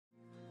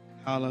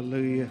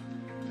Hallelujah.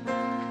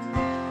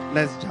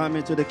 Let's jump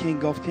into the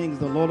King of Kings,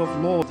 the Lord of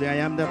Lords, the I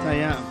am that I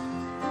am,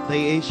 the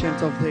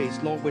Ancient of Days.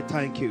 Lord, we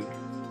thank you.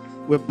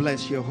 We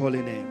bless your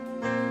holy name.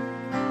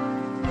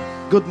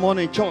 Good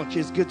morning, church.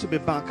 It's good to be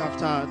back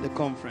after the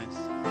conference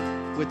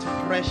with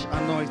fresh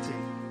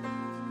anointing.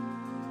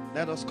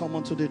 Let us come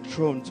onto the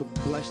throne to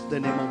bless the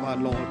name of our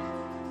Lord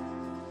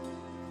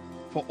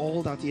for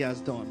all that he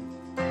has done.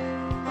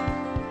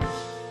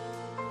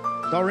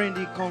 During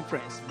the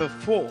conference,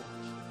 before,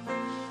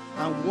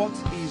 and what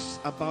he's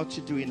about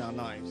to do in our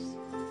lives.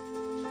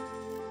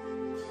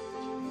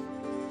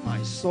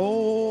 My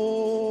soul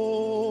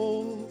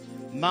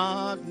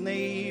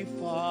magnifies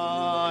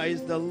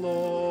the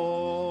Lord,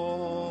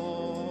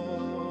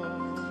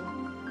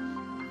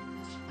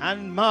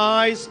 and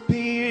my spirit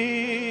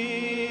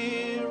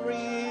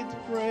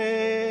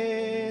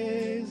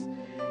praise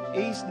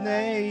his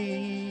name.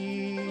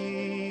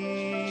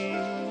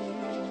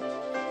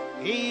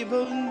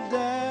 Even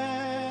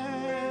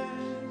death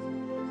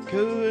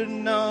could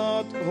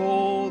not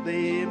hold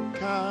him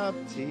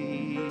captive,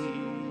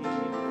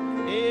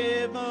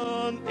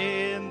 even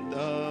in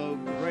the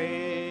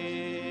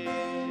grave.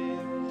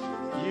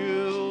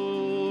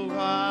 You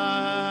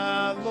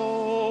are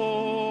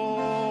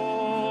Lord,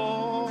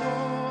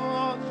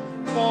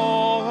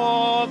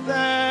 for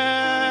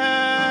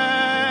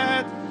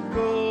that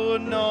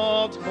could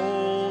not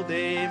hold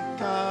him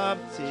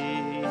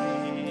captive,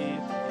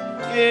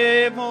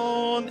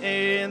 even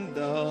in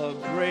the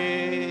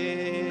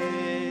grave.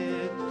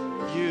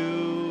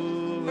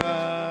 You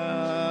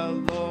are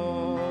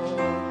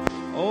Lord,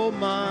 oh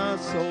my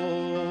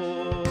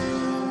soul,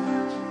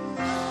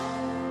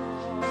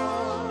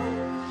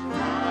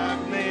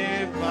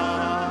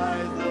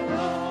 magnify the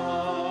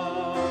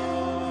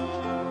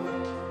Lord,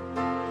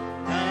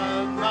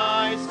 and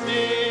my spirit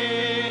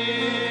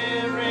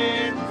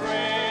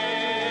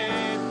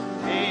praise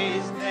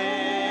his name.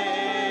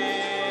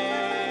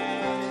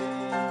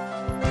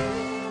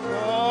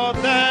 For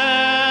that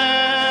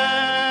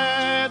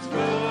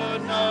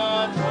could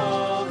not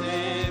hold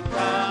him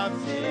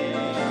captive,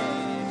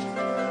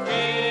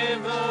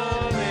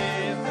 even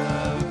in the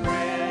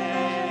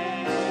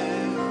grave.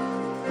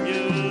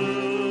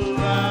 You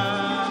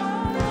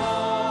are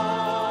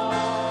Lord.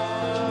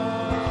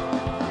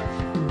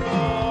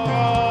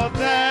 For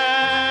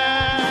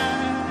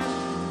that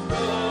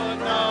could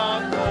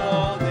not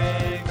hold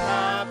him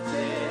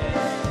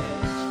captive,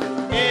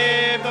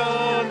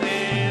 even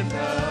in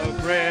the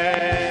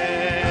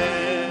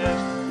grave.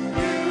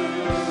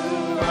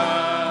 You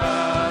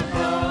are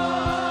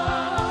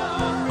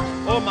Lord.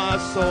 Oh, my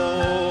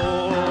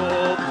soul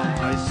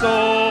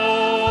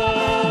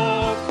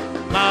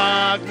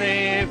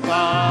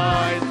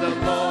magnifies the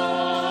Lord,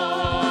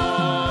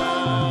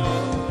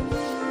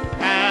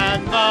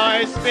 and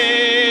my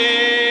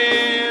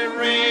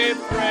spirit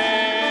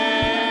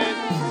praise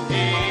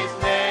his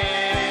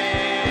name.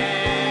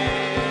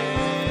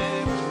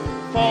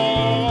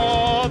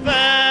 For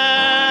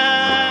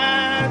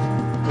that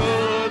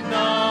could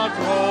not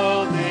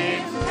hold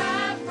him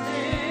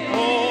captive,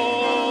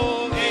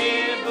 oh,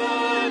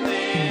 even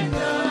in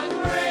the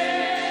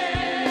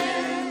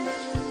grave.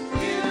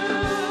 You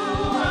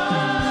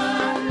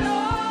are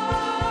Lord.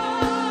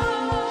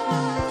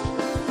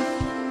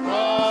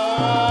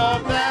 For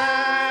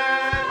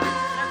that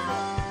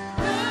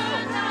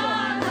could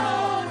not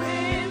hold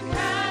him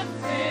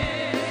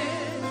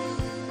captive,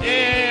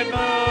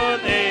 even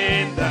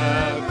in the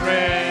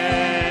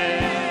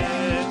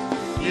grave.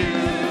 You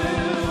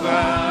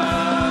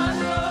are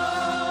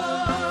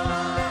Lord.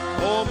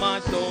 Oh, my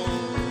soul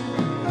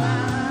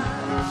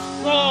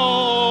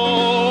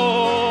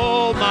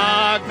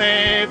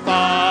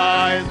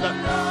magnifies the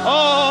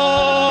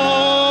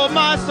oh,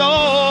 my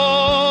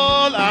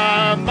soul,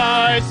 and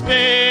my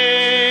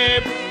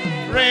spirit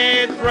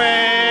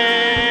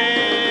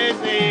praise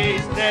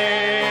his name.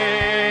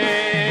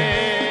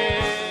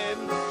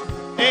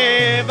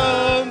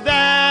 Even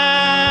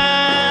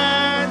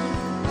that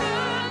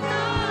could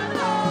not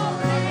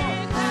hold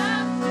him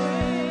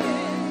captive,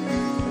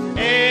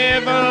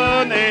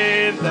 even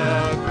in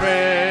the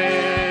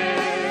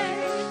grave.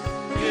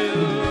 You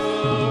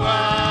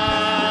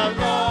are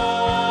Lord.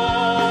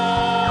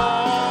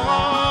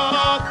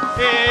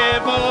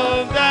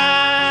 Even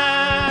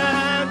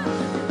that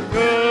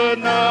could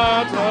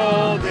not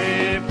hold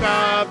him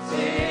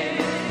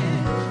captive,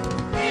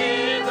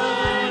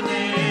 even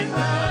in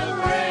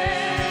the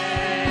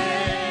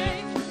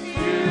grave.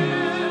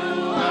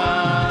 You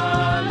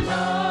are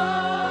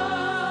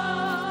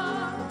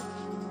Lord.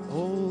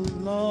 Oh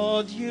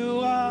Lord,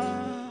 you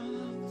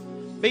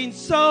have been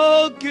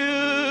so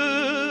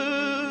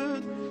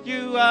good.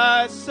 You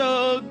are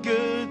so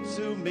good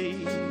to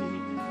me.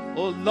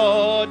 Oh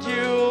Lord,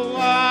 you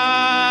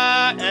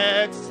are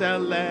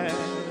excellent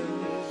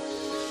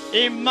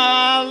in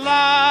my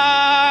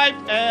life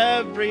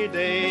every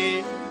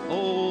day.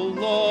 Oh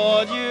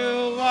Lord,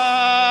 you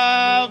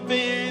have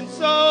been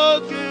so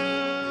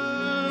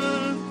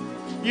good.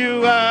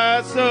 You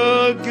are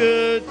so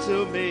good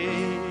to me.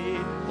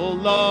 Oh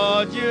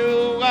Lord,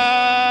 you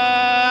are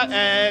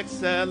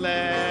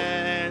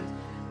excellent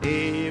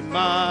in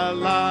my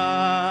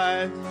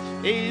life.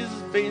 He's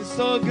been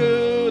so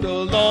good,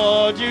 oh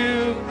Lord,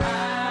 you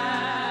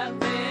have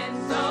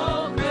been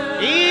so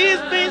good. He's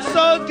been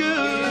so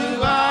good,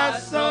 you are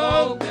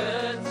so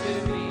good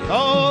to me.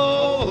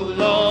 Oh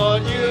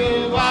Lord,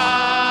 you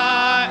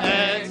are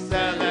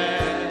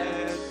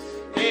excellent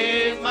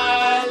in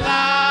my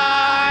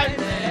life.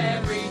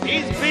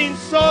 He's been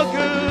so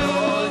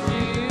good.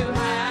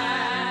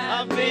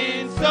 I've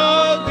been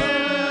so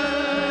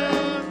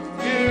good.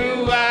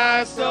 You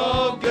are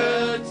so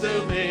good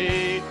to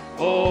me.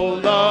 Oh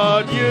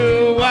Lord,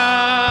 you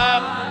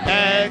are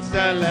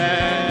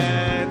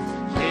excellent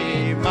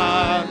in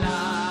my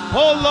life.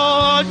 Oh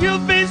Lord,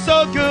 you've been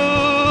so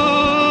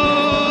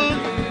good.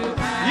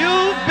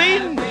 You've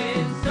been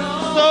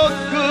so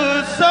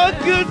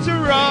good to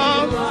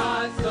us.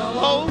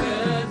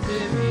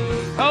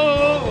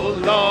 Oh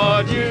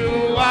Lord,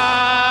 you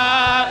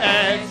are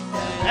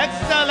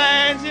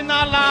excellent in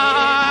our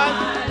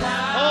lives.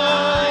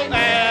 Oh,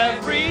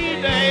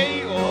 every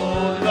day.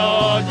 Oh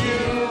Lord,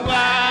 you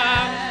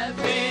have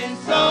been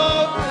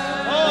so.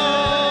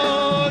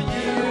 Oh,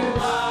 you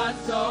are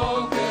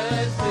so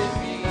good to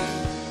me.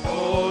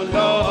 Oh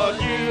Lord,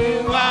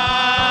 you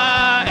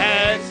are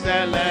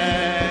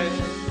excellent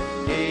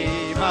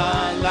in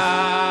my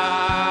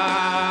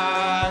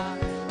life.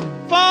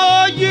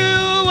 For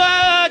you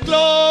are glorious,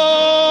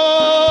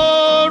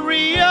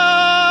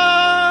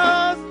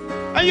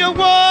 and you're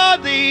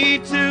worthy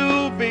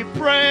to be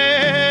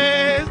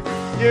praised.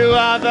 You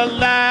are the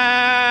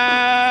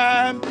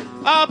Lamb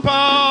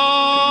upon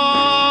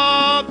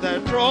the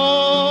throne,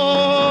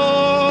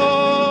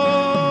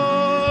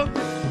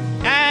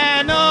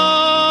 and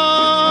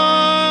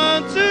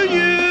unto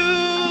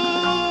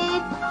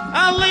you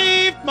I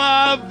lift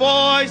my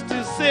voice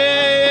to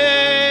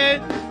say,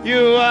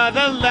 you are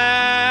the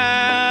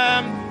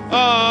Lamb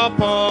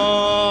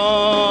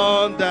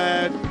upon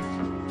that.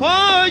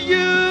 For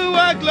you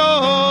are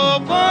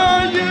glorious,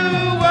 for you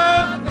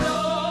are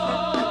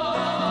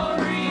glorious.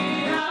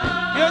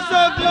 You're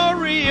so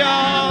glorious.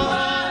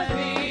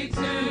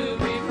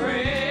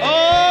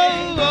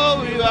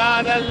 Oh, you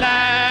are the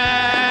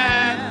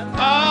Lamb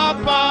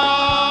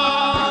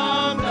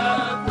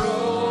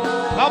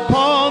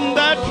upon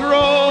the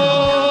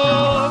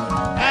throne,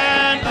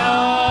 and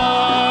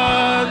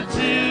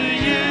unto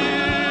you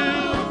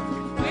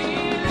we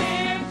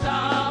lift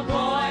our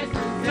voice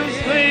to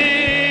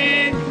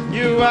sing.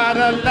 You are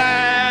the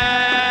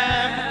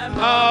Lamb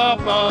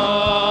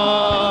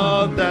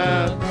upon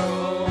the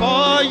throne.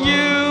 For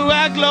you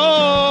are glorious.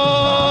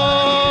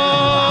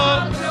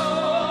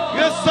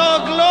 You're so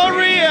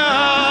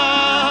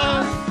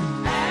glorious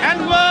and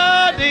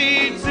worthy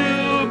to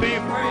be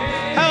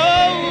praised.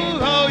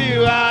 Oh, you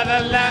are the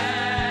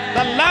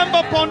Lamb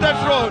upon the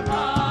throne.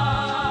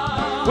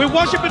 We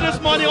worship you this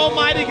morning,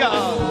 Almighty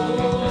God.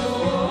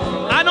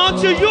 And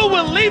unto you we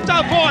lift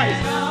our voice.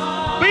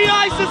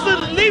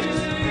 BICC lift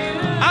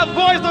our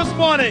voice this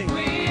morning.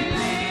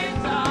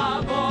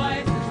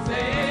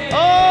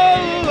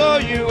 Oh,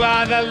 you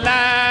are the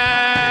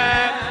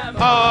Lamb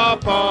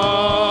upon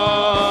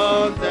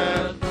the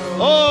throne.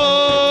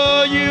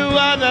 Oh, you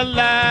are the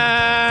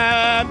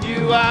Lamb.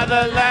 You are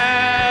the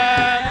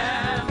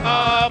Lamb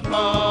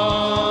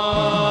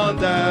upon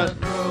the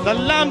throne. The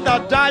Lamb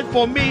that died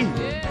for me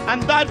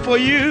and died for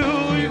you.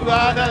 You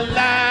are the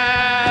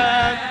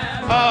Lamb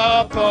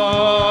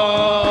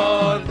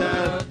upon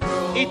the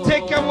throne. He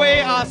take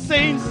away our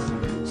sins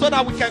so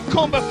that we can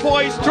come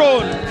before His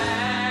throne.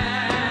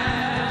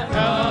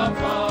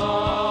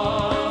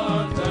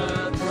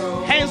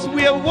 Hence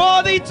we are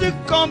worthy to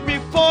come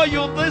before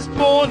you this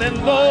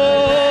morning,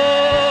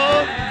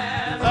 Lord.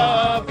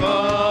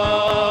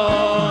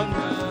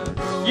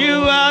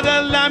 You are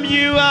the Lamb,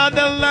 you are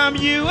the Lamb,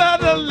 you are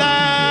the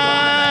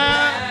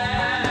Lamb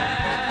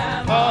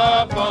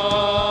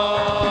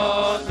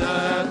upon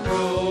the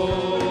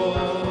throne.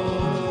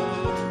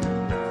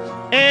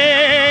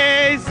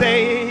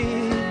 Say,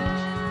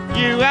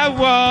 you are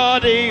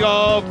worthy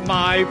of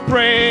my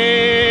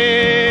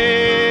praise.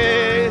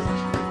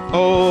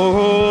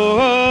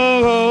 Oh,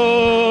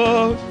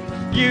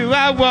 you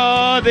are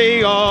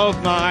worthy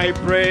of my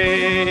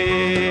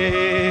praise.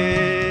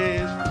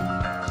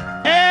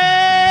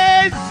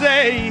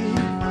 Say,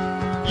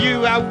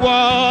 you are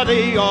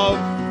worthy of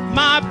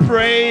my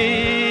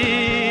praise.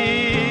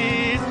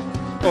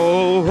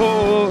 Oh,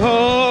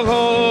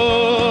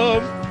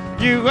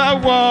 you are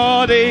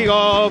worthy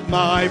of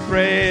my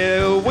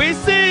praise. We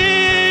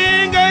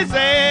sing, I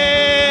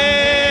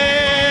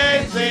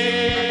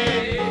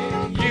say,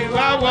 you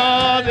are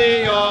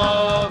worthy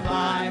of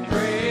my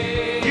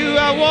praise. You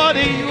are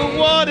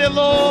worthy,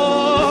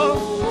 Lord.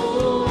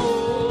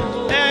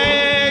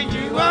 Hey,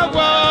 you are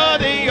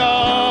worthy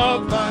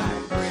of my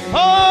praise.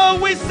 Oh,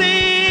 we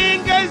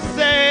sing, I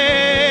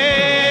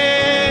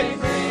say,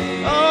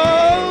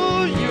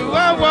 oh, you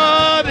are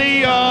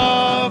worthy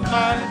of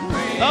my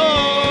praise. Oh,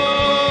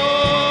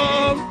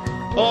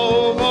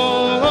 oh,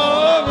 oh,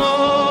 oh.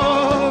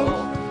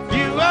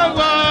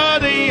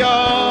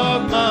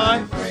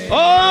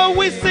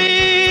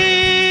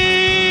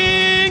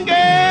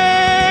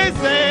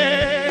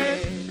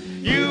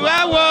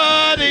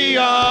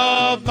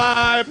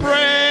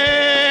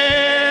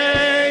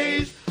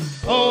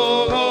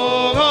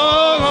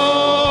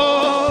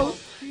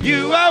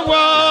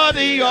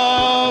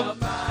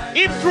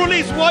 if truly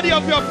is worthy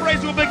of your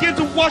praise, you begin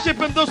to worship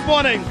him this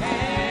morning.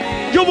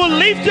 You will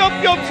lift up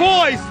your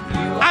voice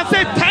and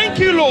say, thank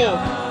you, Lord,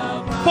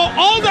 for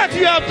all that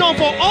you have done,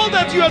 for all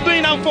that you are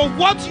doing, and for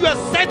what you are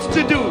set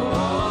to do.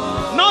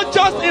 Not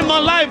just in my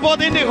life,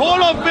 but in the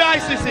whole of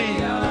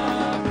BICC.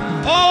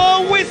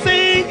 Oh, we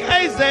sing,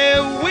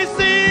 we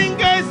sing,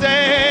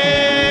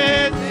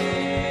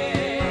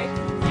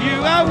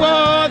 you are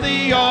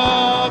worthy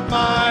of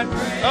my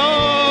praise.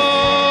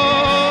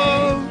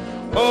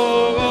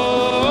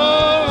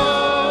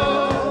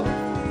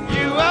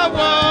 You are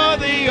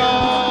worthy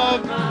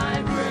of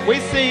my praise. We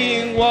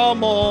sing one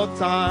more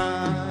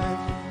time.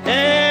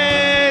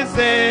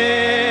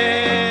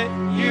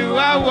 You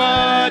are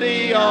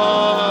worthy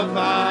of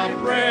my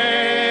praise.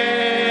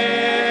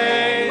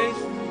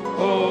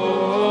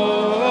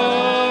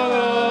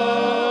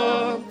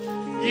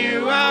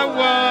 You are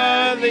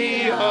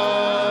worthy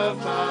of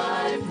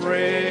my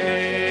praise.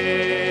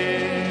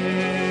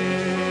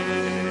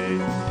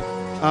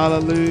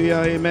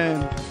 Hallelujah,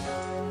 amen.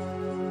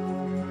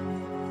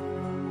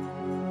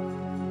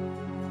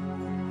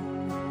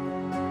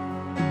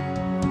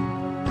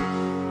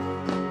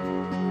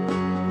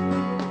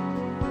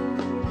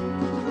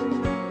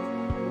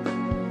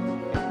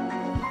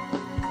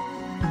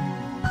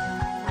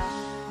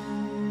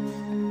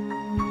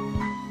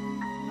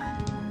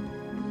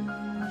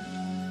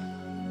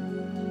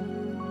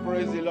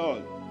 Praise the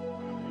Lord.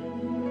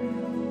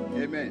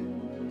 Amen.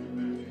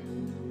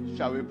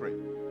 Shall we pray?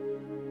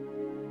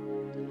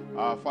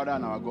 Our Father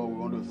and our God, we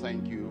want to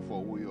thank you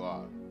for who you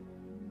are.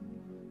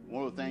 We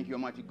want to thank you,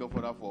 Almighty God,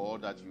 Father, for all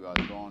that you have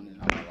done in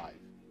our life.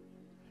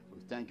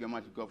 We thank you,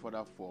 Almighty God,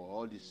 Father, for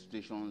all the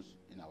situations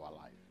in our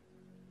life.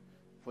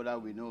 Father,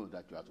 we know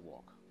that you are at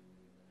work.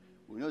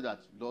 We know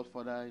that, Lord,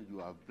 Father, you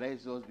have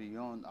blessed us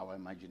beyond our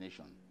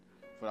imagination.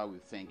 Father, we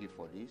thank you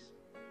for this.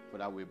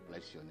 Father, we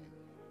bless your name.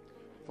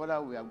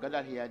 Father, we have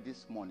gathered here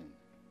this morning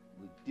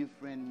with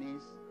different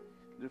needs,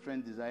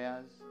 different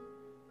desires,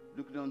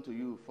 looking unto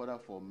you, Father,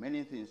 for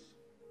many things.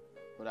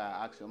 Father,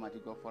 I ask Almighty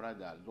God, Father,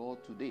 that,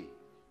 Lord, today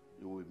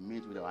you will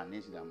meet with our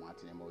needs in the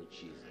mighty name of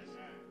Jesus.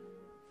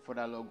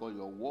 Father, Lord God,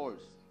 your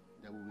words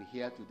that we will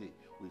hear today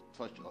will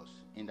touch us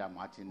in the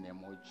mighty name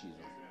of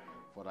Jesus.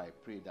 Father, I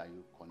pray that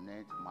you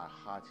connect my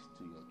heart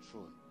to your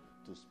throne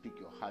to speak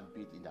your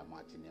heartbeat in the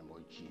mighty name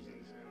of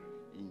Jesus.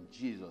 In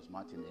Jesus'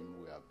 mighty name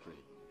we are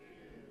praying.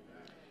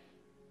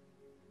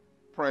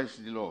 Praise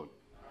the Lord.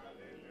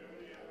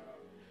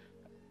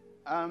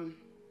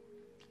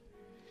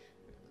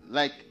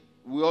 Like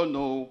we all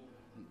know,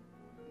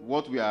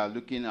 what we are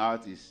looking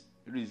at is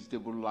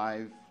Irresistible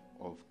Life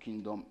of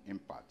Kingdom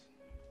Impact.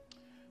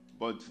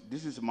 But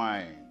this is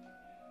my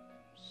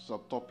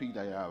subtopic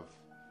that I have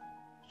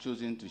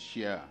chosen to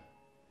share.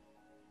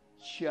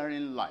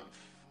 Sharing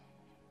life,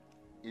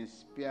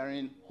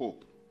 inspiring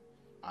hope,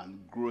 and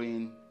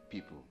growing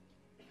people.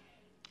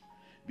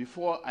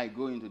 Before I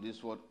go into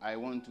this word, I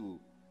want to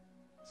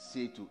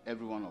say to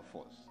every one of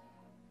us,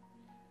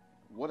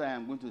 what I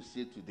am going to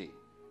say today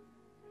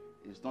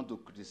is not to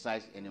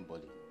criticize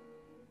anybody.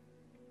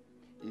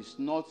 It's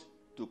not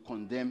to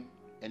condemn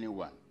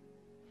anyone.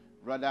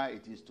 Rather,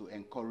 it is to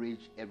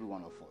encourage every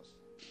one of us.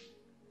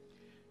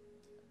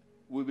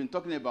 We've been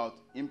talking about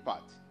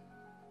impact,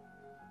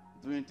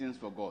 doing things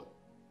for God,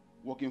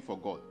 working for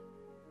God.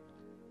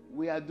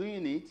 We are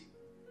doing it.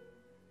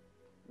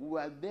 We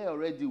are there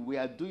already. We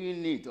are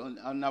doing it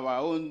on our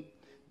own,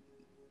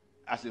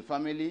 as a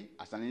family,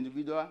 as an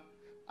individual,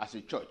 as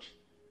a church.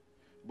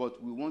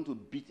 But we want to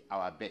beat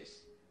our best.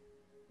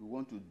 We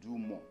want to do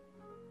more.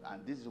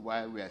 And this is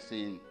why we are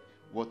saying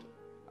what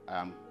I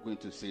am going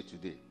to say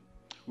today.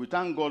 We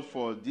thank God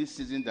for this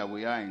season that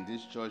we are in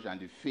this church and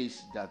the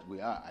phase that we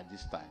are at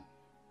this time.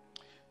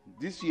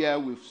 This year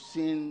we've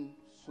seen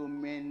so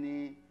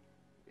many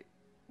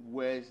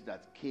words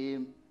that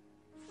came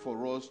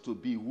for us to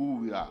be who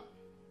we are,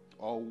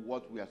 or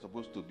what we are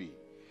supposed to be.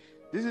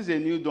 This is a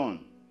new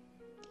dawn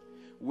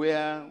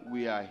where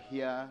we are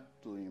here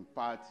to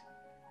impart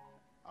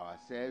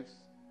ourselves,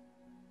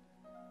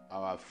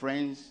 our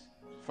friends,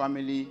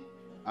 family,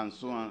 and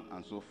so on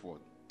and so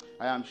forth.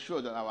 I am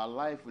sure that our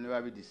life will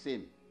never be the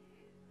same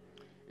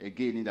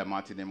again in the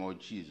mighty name of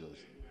Jesus.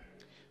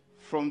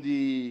 From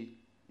the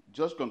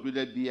just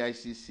concluded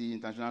BICC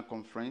International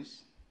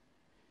Conference,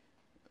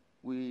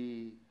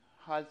 we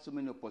had so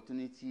many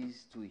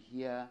opportunities to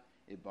hear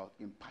about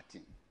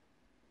imparting.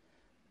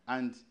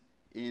 And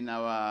in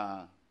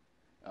our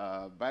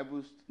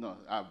Bible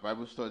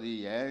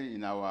study,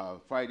 in our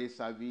Friday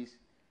service,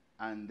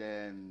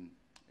 and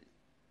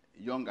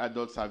young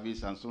adult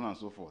service, and so on and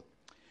so forth.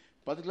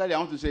 Particularly, I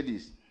want to say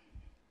this.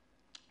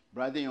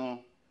 Brother,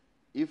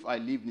 if I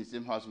live in the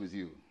same house with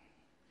you,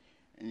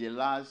 in the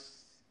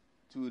last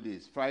 2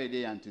 days,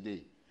 Friday and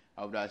today,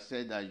 I would have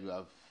said that you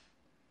have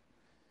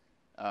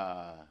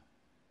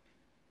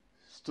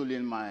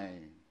stolen my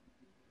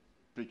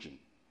preaching.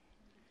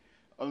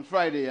 On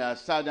Friday, I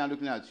sat down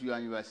looking at you,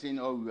 and you were saying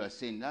all we were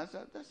saying. That's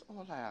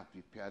all I have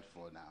prepared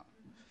for now.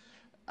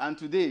 And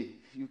today,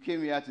 you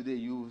came here today,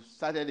 you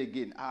started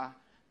again.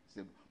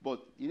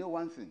 But you know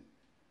one thing?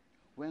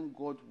 When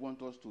God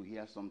wants us to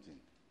hear something,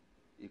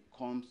 it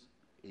comes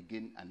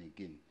again and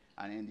again.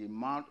 And in the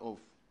mouth of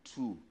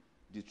two,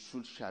 the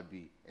truth shall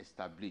be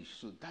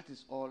established. So that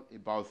is all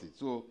about it.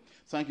 So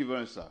thank you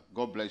very much, sir.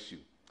 God bless you.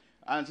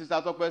 And Sister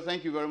Tokwe,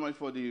 thank you very much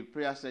for the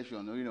prayer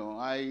session. You know,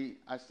 I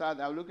was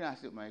looking and I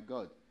said, my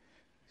God,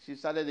 she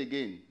started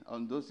again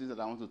on those things that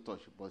I want to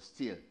touch, but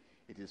still,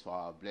 it is for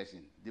our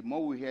blessing. The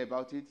more we hear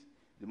about it,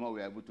 the more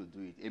we are able to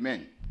do it.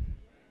 Amen.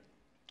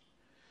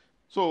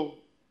 So,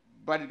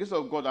 by the grace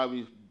of God, I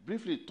will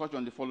briefly touch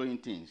on the following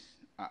things.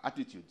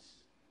 Attitudes.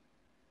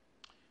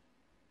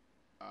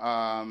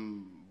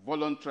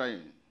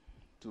 Volunteering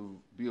to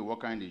be a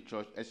worker in the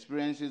church.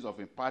 Experiences of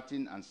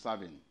imparting and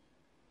serving.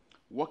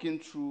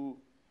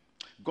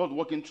 God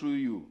working through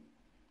you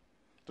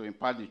to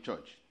impart the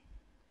church.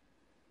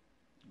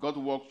 God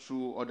worked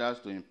through others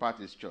to impart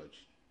his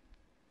church.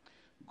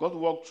 God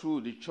worked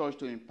through the church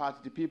to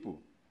impart the people.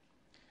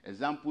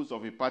 Examples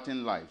of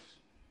imparting life.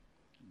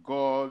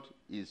 God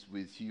is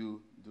with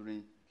you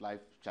during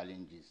life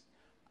challenges.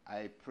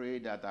 I pray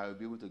that I will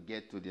be able to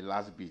get to the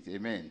last bit.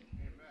 Amen.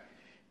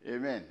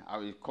 Amen. I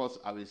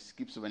will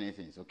skip so many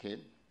things, okay?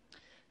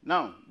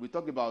 Now, we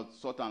talk about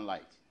salt and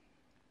light,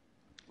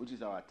 which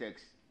is our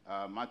text,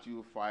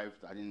 Matthew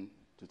 5:13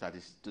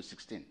 to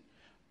 16.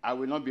 I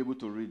will not be able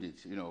to read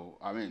it,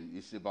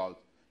 it's about,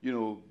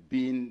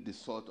 being the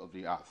salt of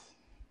the earth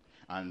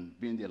and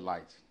being the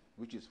light,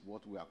 which is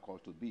what we are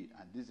called to be.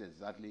 And this is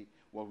exactly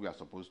what we are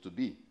supposed to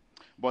be.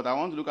 But I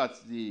want to look at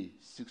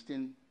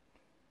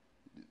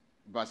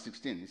verse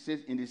 16. It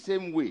says, in the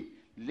same way,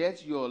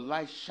 let your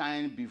light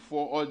shine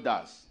before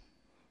others,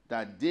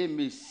 that they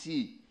may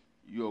see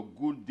your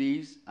good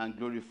deeds and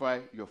glorify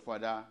your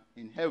Father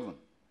in heaven.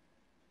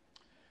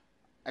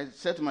 I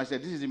said to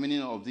myself, this is the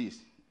meaning of this.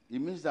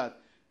 It means that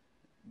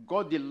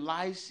God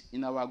delights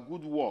in our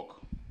good work.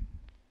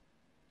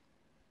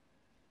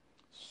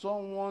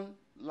 Someone's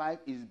life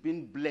is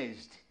being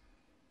blessed.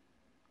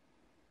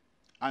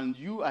 And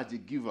you as the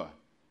giver,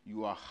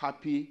 you are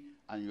happy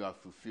and you are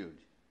fulfilled.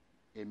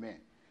 Amen.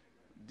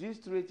 These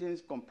three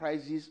things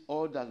comprises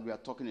all that we are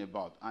talking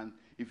about. And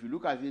if you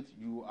look at it,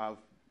 you have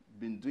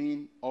been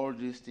doing all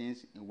these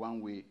things in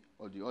one way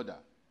or the other.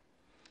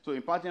 So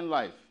imparting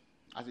life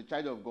as a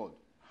child of God,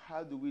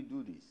 how do we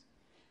do this?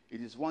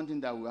 It is one thing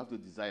that we have to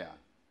desire,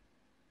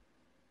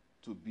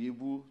 to be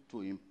able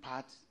to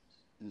impart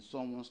in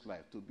someone's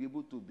life, to be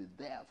able to be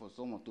there for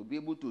someone, to be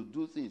able to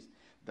do things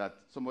that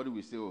somebody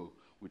will say, oh,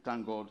 we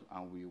thank God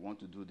and we want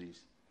to do this.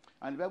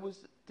 And the Bible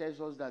tells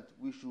us that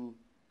we should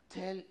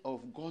tell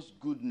of God's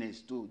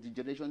goodness to the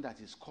generation that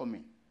is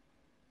coming.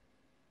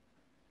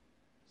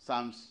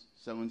 Psalms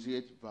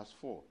 78 verse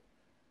 4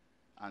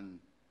 and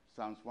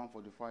Psalms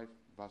 145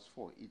 verse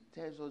 4. It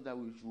tells us that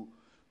we should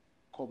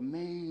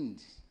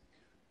commend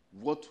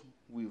what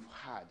we've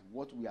had,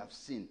 what we have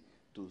seen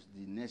to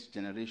the next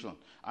generation.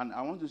 And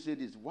I want to say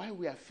this, why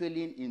we are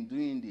failing in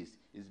doing this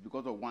is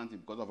because of one thing,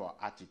 because of our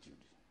attitude.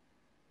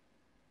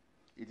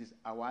 It is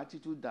our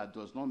attitude that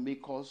does not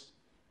make us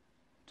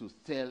to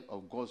tell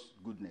of God's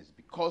goodness.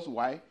 Because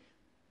why?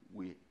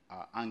 We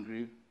are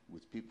angry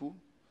with people.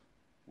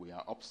 We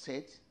are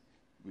upset.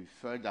 We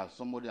felt that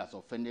somebody has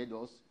offended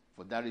us.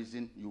 For that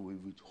reason, you will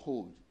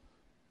withhold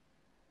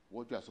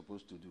what you are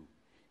supposed to do.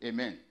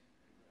 Amen.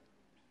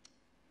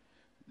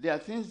 There are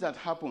things that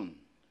happen,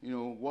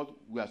 what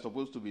we are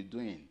supposed to be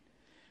doing.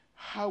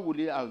 How would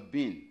it have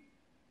been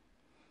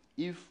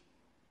if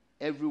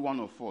every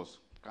one of us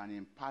can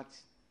impart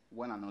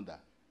one another?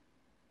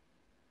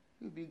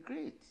 It would be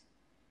great.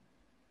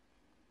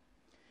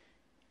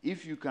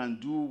 If you can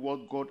do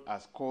what God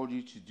has called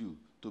you to do,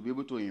 to be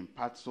able to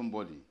impart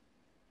somebody,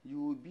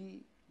 you will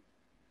be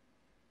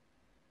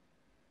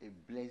a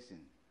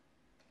blessing.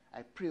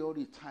 I pray all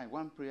the time.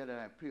 One prayer that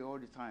I pray all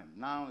the time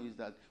now is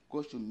that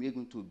God should make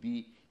me to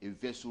be a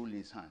vessel in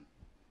his hand.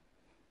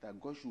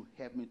 That God should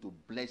help me to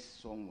bless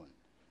someone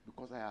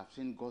because I have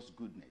seen God's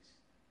goodness.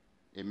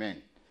 Amen.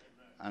 Amen.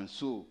 And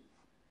so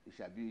it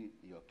shall be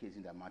your case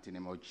in the mighty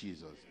name of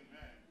Jesus.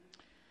 Amen.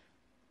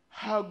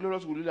 How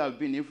glorious would it have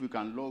been if we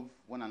can love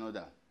one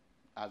another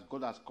as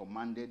God has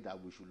commanded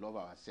that we should love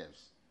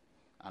ourselves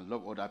and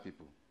love other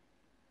people.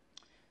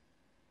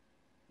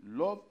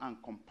 Love and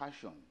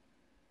compassion,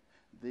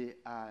 they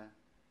are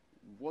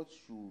what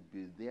should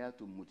be there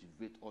to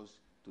motivate us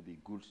to be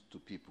good to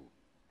people.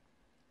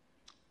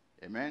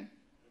 Amen? Amen.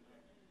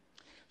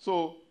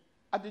 So,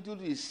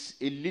 attitude is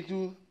a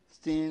little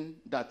thing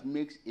that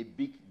makes a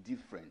big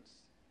difference.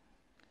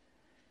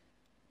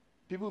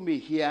 People may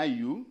hear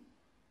you,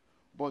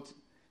 but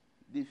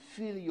they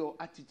feel your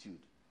attitude.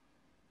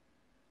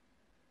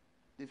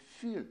 They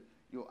feel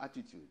your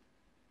attitude.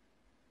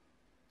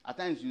 At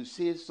times you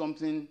say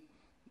something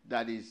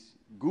that is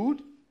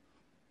good,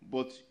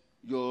 but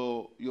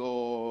your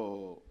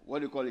what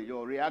do you call it,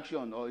 your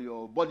reaction or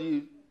your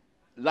body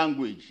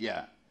language,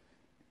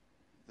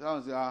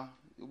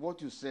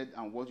 what you said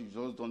and what you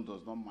just done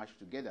does not match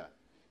together.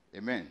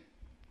 Amen.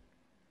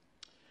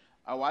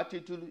 Our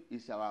attitude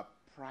is our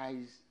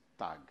price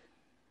tag.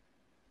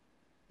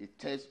 a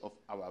test of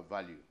our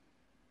value.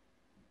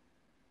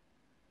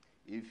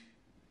 If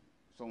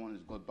someone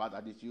has got bad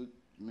attitude,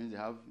 it means they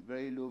have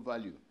very low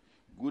value.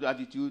 Good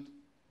attitude,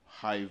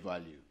 high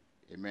value.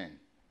 Amen.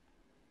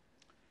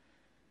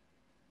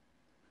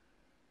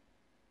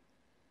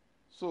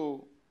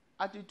 So,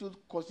 attitude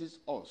causes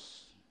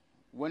us,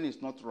 when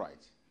it's not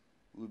right,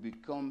 we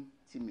become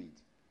timid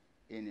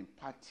in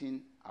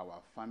imparting our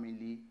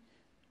family,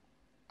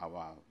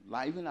 our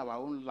life, even our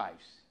own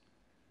lives,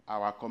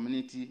 our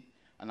community,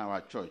 and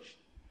our church.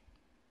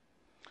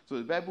 So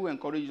the Bible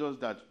encourages us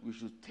that we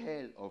should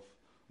tell of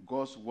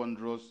God's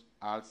wondrous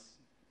acts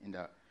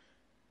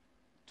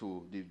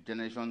to the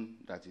generation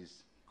that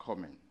is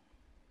coming.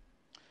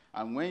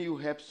 And when you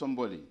help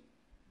somebody,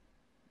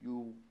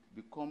 you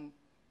become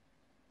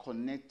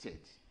connected,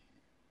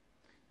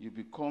 you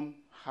become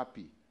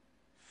happy,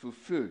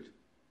 fulfilled,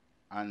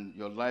 and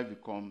your life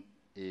becomes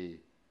a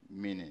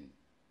meaning.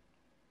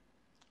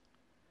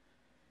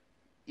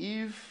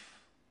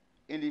 If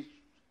in the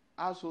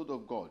household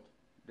of God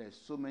there's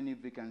so many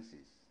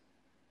vacancies,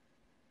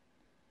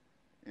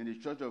 in the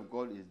church of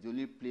God is the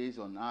only place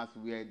on earth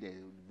where there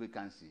are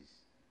vacancies.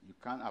 You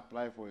can't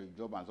apply for a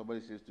job and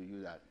somebody says to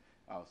you that,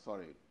 oh,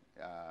 sorry,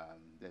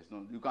 there's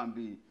no. You can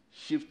be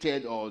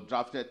shifted or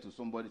drafted to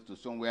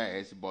somewhere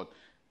else, but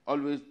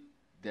always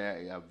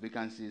there are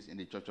vacancies in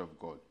the church of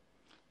God.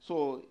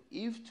 So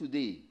if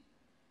today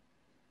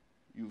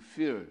you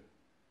feel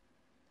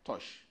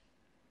touched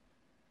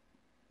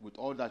with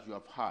all that you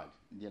have heard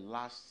in the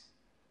last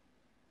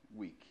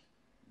week,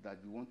 that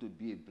you want to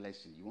be a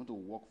blessing, you want to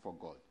work for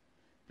God,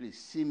 please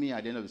see me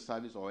at the end of the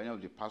service or any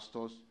of the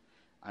pastors,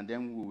 and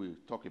then we will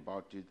talk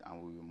about it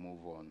and we will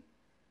move on.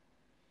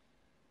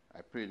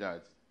 I pray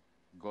that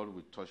God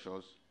will touch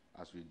us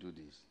as we do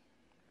this.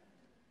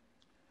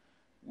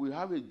 We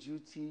have a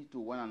duty to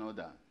one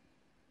another,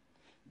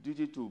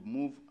 duty to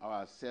move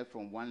ourselves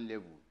from one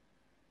level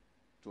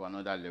to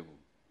another level,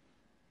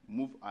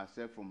 move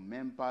ourselves from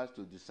members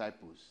to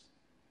disciples,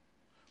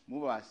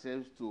 move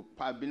ourselves to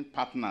being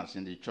partners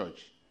in the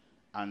church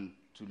and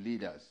to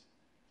leaders.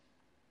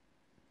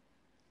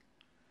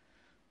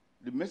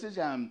 The message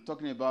I'm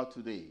talking about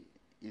today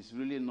is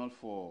really not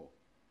for,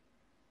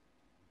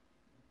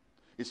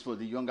 it's for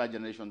the younger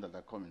generation that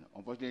are coming.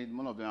 Unfortunately,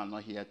 none of them are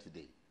not here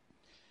today.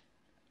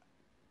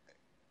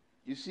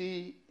 You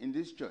see, in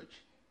this church,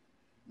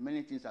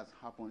 many things have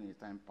happened in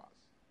time past.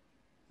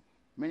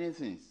 Many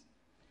things.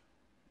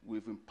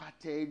 We've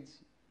imparted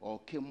or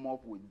came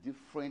up with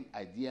different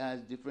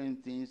ideas,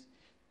 different things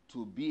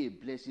to be a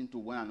blessing to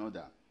one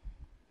another.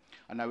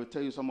 And I will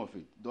tell you some of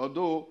it.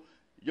 Although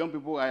young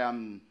people, I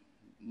am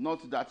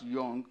not that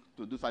young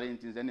to do certain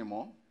things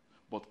anymore,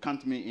 but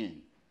count me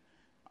in.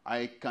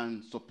 I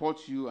can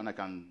support you and I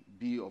can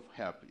be of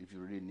help if you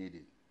really need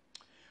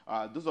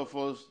it. Those of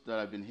us that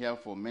have been here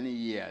for many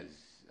years,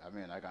 I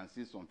mean, I can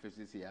see some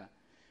faces here.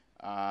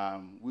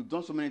 We've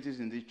done so many things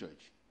in this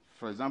church.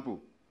 For example,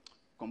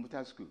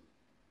 computer school.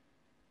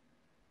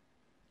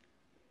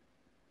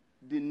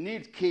 The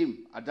need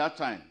came at that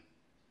time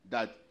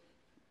that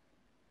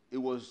it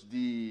was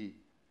the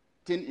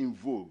thing in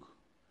vogue,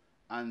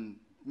 and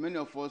many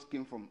of us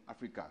came from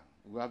Africa.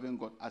 We haven't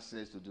got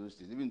access to those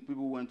things. Even people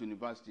who went to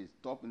universities,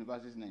 top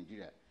universities in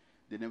Nigeria,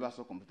 they never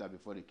saw computer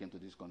before they came to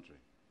this country.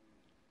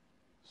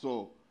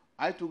 So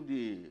I took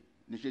the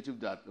initiative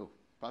that,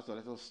 Pastor,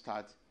 let us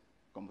start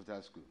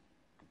computer school,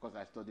 because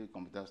I studied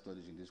computer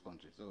studies in this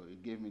country. So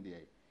it gave me the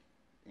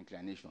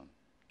inclination.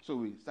 So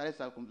we started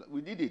computer.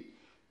 We did it.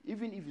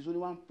 Even if it's only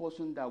one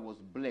person that was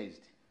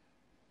blessed,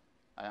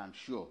 I am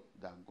sure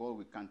that God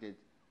will count it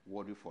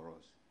worthy for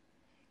us.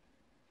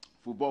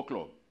 Football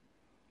club,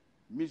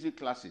 music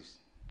classes,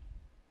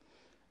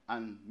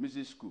 and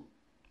music school.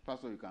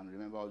 Pastor, you can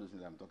remember all those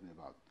things I'm talking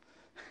about.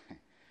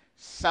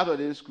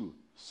 Saturday school,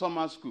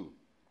 summer school,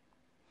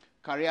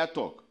 career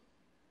talk,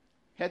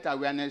 health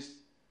awareness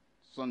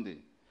Sunday,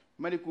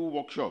 medical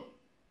workshop,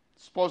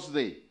 sports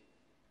day,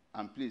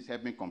 and please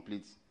help me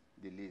complete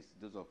the list,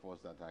 those of us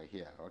that are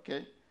here,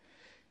 okay?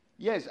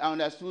 Yes, I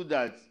understood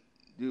that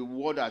the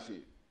world has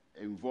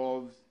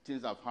evolved,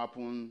 things have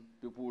happened,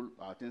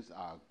 things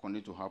are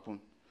continuing to happen,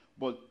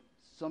 but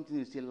something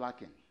is still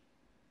lacking.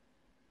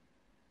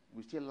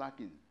 We're still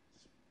lacking.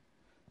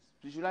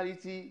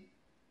 Spirituality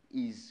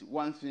is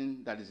one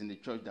thing that is in the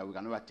church that we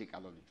can never take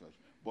out of the church,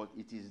 but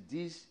it is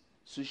these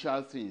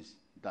social things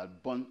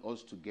that bond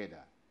us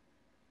together.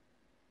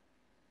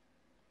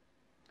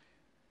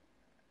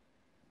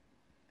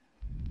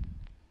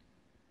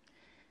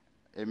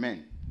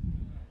 Amen.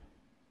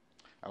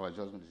 I was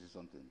just going to say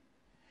something.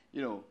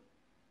 You know,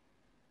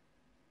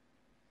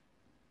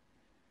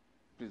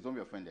 please don't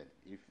be offended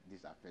if this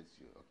affects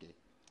you, okay?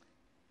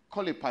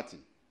 Call a party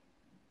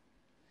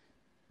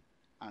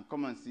and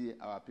come and see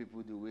our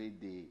people the way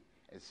they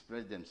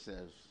express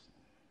themselves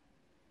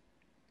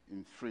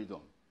in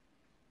freedom.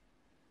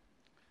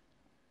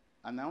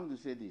 And I want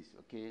to say this,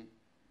 okay?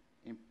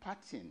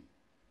 Imparting,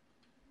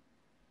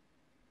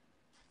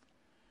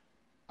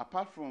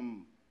 apart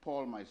from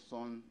Paul, my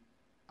son,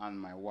 and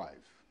my wife,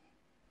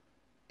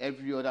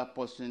 every other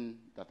person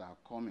that I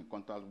come in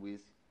contact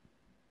with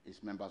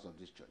is members of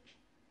this church.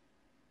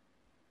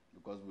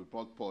 Because we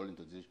brought Paul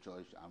into this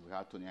church and we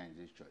have Tonya in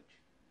this church.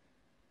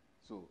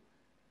 So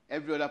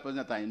every other person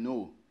that I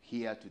know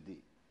here today,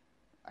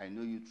 I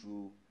know you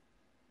through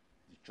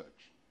the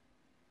church.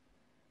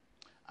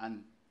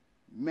 And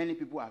many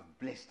people have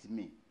blessed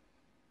me.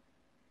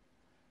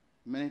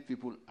 Many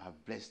people have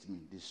blessed me.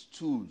 They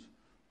stood.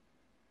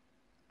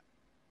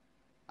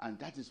 And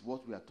that is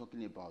what we are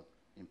talking about,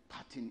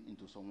 imparting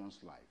into someone's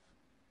life.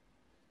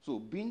 So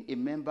being a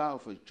member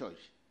of a church,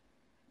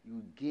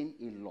 you gain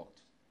a lot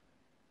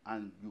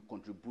and you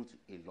contribute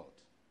a lot.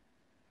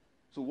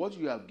 So what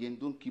you have gained,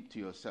 don't keep to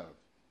yourself.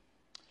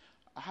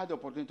 I had the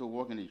opportunity to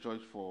work in the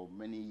church for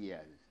many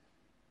years,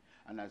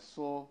 and I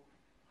saw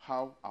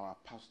how our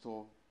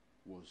pastor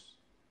was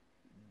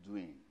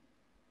doing.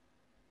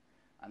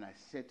 And I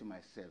said to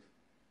myself,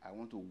 I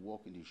want to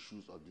walk in the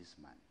shoes of this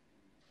man.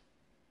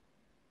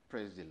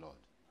 Praise the Lord.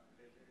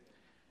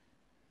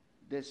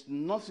 There's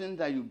nothing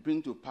that you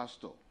bring to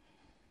pastor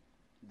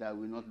that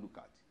will not look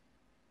at.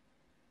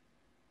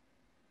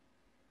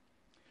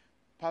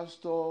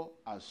 Pastor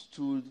has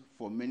stood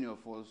for many of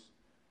us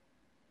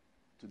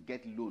to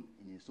get loan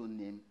in his own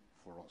name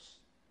for us.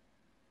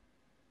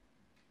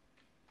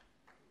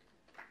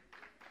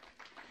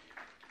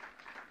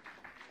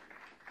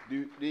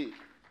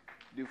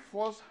 The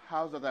first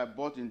house that I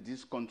bought in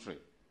this country,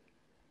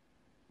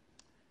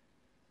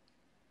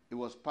 it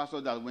was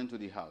pastor that went to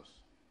the house.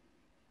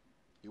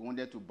 He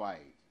wanted to buy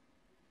it.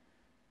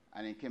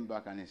 And he came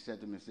back and he said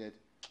to me,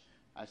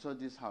 I saw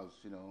this house,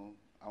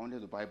 I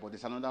wanted to buy it, but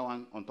there's another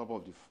one on top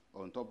of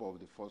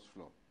the first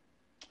floor.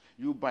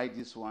 You buy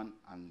this one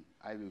and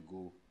I will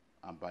go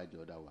and buy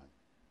the other one.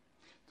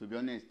 To be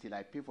honest, till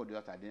I pay for the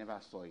other, I never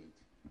saw it.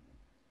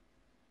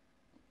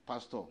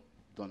 Pastor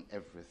done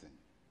everything.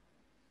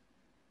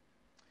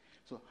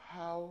 So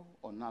how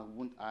or not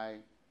wouldn't I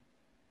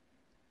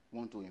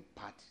want to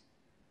impart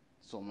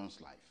someone's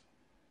life?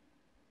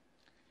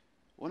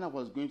 When I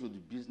was going to the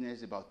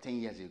business about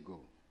 10 years ago,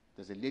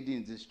 there's a lady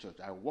in this church.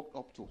 I walked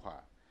up to her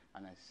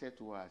and I said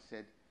to her,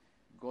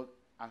 God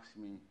asked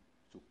me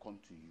to come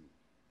to you,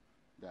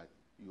 that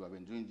you have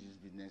been doing this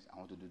business, I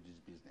want to do this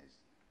business.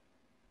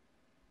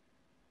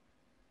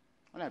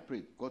 When I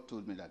prayed, God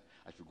told me that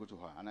I should go to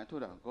her. And I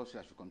told her, God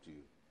said I should come to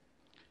you.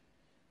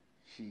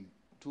 She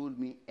told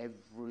me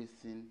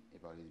everything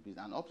about his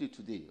business. And up to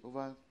today,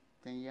 over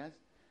 10 years,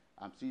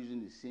 I'm still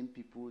using the same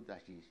people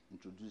that she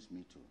introduced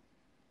me to.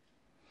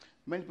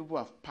 Many people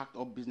have packed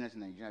up business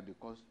in Nigeria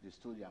because they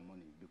stole their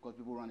money, because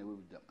people ran away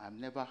with them. I've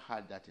never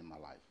had that in my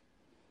life.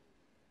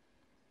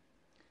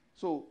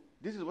 So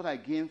this is what I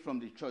gained from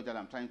the church that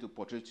I'm trying to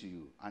portray to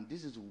you. And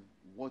this is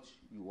what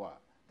you are,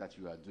 that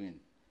you are doing.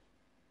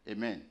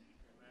 Amen.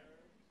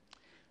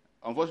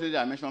 Unfortunately,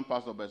 I mentioned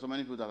pastor, but so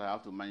many people that I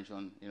have to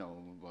mention,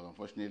 but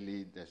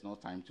unfortunately, there's no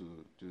time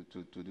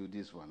to do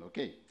this one.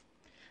 Okay.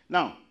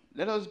 Now,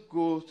 let us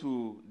go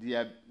to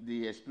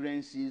the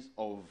experiences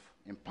of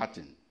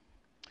imparting.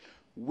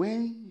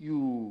 When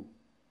you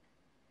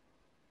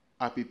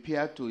are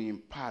prepared to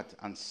impart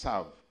and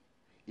serve,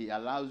 it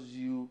allows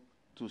you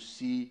to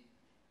see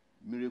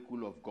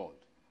miracle of God.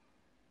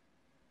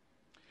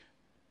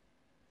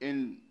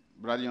 In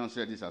Bradion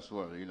said this as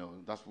well,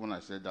 that's when I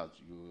said that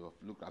you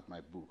have looked at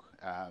my book.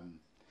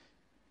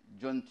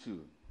 John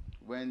 2,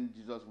 when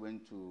Jesus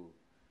went to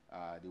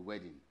the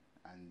wedding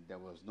and there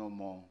was no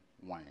more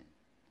wine,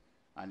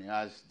 and he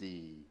asked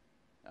the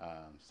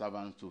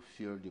servants to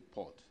fill the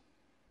pot.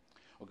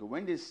 Okay,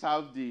 when they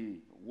served the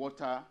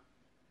water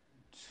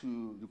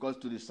because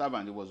to the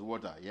servant it was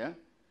water, yeah?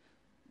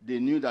 They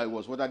knew that it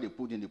was water they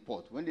put in the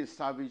pot. When they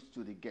served it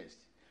to the guest,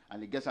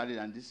 and the guest added,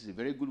 and this is a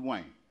very good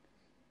wine.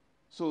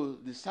 So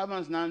the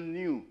servants now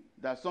knew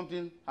that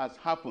something has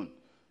happened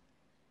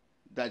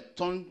that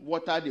turned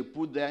water they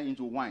put there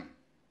into wine.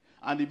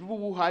 And the people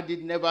who had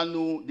it never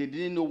knew, they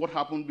didn't know what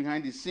happened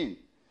behind the scene.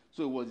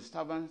 So it was the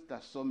servants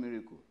that saw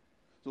miracle.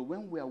 So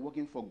when we are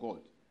working for God,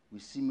 we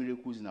see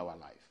miracles in our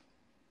life.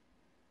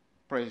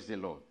 Praise the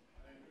Lord.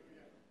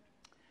 Hallelujah.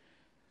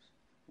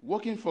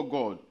 Working for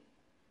God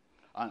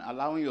and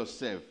allowing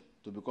yourself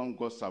to become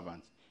God's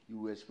servant, you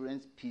will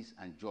experience peace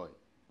and joy.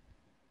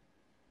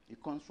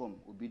 It comes from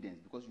obedience,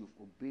 because you've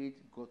obeyed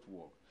God's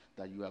word,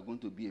 that you are going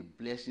to be a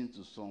blessing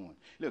to someone.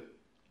 Look,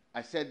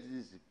 I said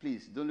this,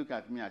 please don't look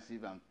at me as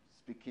if I'm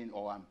speaking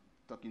or I'm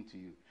talking to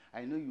you.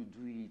 I know you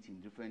do it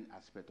in different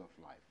aspects of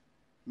life.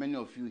 Many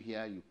of you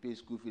here, you pay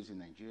school fees in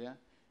Nigeria.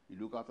 You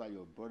look after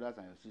your brothers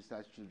and your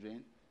sisters'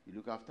 children. You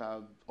look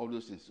after all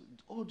those things.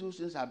 All those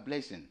things are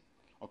blessing.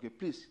 Okay,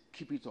 please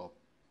keep it up.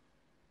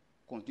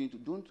 Continue to.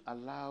 Don't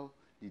allow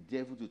the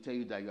devil to tell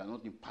you that you are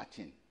not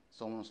imparting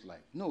someone's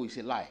life. No, it's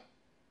a lie.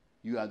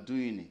 You are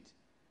doing it.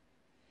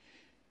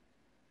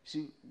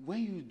 See,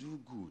 when you do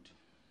good,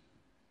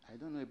 I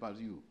don't know about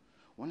you,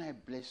 when I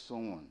bless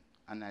someone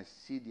and I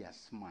see their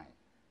smile,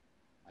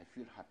 I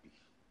feel happy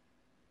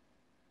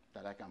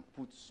that I can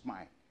put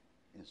smile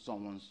in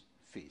someone's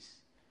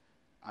face.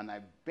 And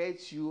I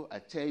bet you, I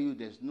tell you,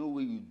 there's no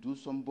way you do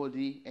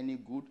somebody any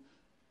good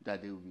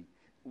that they will be.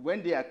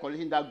 When they are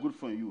collecting that good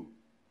from you,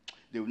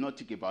 they will not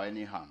think about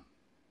any harm.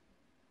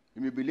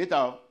 It may be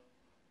later,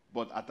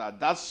 but at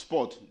that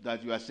spot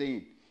that you are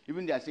saying,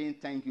 even they are saying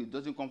thank you, it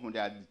doesn't come from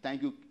their,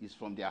 thank you is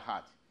from their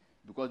heart,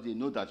 because they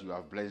know that you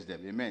have blessed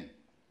them. Amen.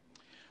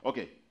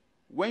 Okay.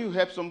 When you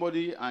help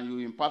somebody and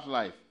you impart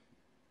life,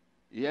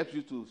 it helps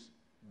you to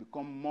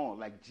become more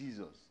like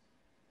Jesus.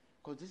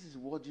 Because this is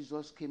what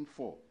Jesus came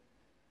for.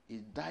 He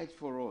died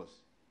for us.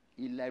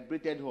 He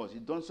liberated us. He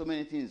done so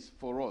many things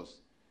for us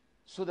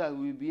so that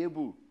we'll be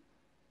able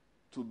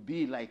to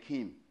be like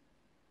him.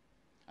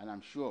 And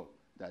I'm sure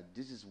that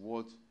this is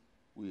what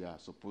we are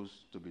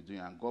supposed to be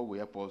doing. And God will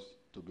help us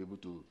to be able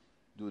to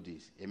do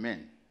this.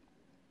 Amen.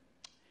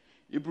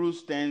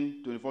 Hebrews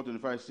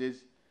 10:24-25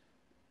 says,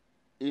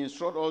 He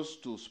instructs us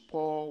to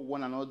spur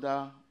one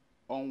another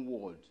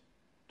onward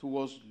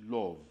towards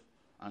love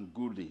and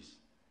good deeds,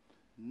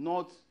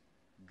 not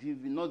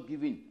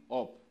giving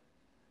up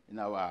in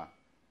our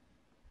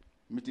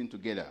meeting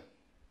together.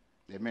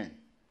 Amen.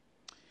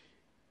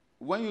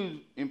 When you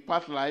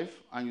impart life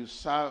and you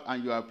serve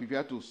and you are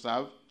prepared to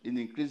serve, it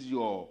increases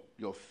your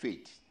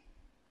faith.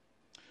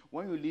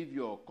 When you leave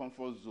your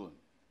comfort zone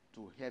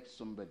to help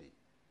somebody,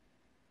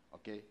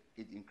 okay,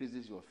 it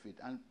increases your faith.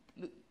 And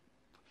look,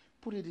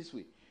 put it this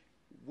way.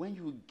 When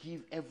you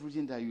give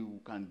everything that you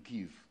can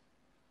give,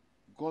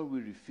 God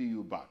will refill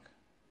you back.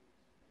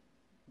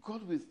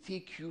 God will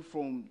take you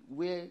from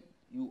where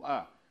you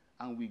are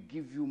and will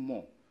give you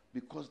more,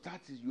 because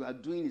that is, you are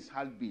doing his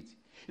heartbeat.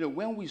 You know,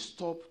 when we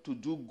stop to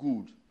do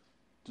good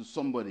to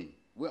somebody,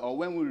 or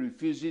when we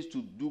refuse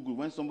to do good,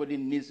 when somebody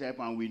needs help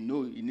and we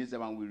know he needs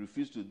help and we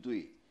refuse to do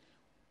it,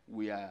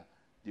 we are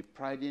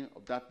depriving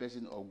of that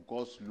person of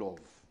God's love.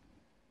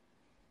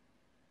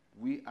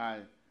 We are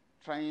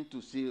trying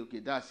to say, okay,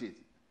 that's it.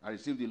 I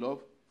received the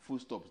love, full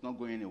stop. It's not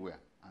going anywhere.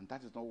 And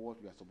that is not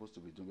what we are supposed to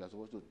be doing. We are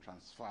supposed to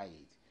transfer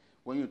it.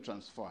 When you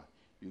transfer,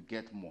 you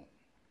get more.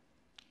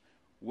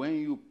 When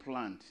you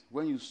plant,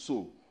 when you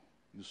sow,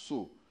 you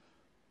sow.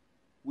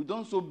 We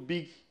don't sow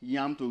big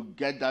yam to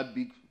get that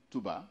big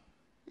tuber.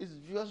 It's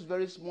just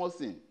very small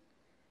thing.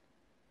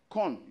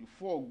 Corn,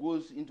 before it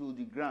goes into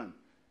the ground,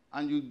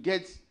 and you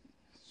get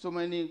so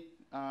many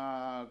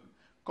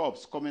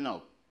cobs coming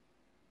out.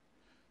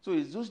 So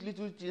it's those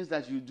little things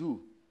that you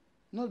do.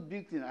 Not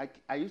big things.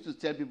 I used to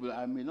tell people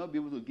I may not be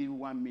able to give you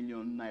 1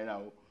 million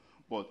naira,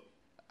 but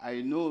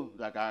I know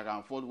that I can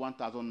afford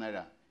 1,000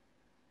 naira.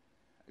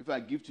 If I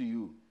give to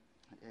you,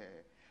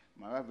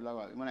 my wife will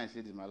laugh. When I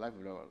say this, my wife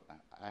will laugh.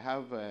 I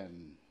have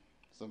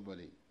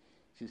somebody.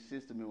 She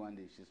says to me one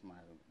day, she's my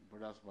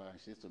brother's wife, and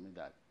she says to me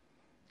that,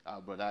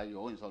 brother,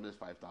 your own is always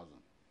 5,000.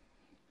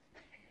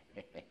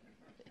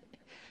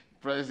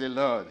 Praise the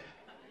Lord.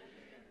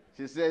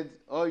 She said,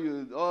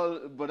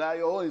 brother,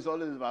 your own is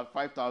always about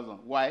 5,000.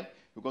 Why?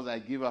 Because I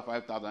give her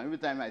 5,000. Every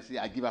time I see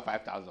her, I give her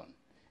 5,000.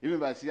 Even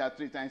if I see her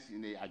 3 times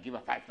in a day, I give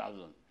her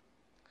 5,000.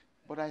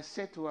 But I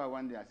said to her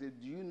one day, I said,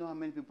 do you know how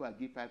many people I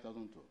give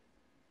 5,000 to?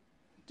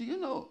 Do you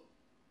know?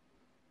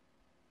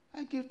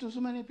 I give to so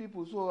many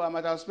people, so I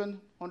might have spent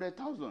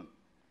 100,000.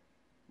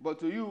 But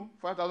to you,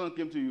 5,000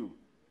 came to you.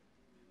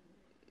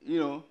 You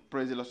know,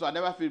 praise the Lord. So I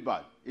never feel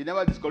bad. It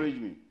never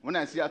discouraged me. When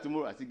I see her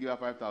tomorrow, I still give her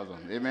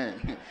 5,000.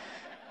 Amen.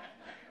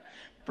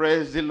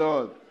 Praise the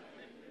Lord.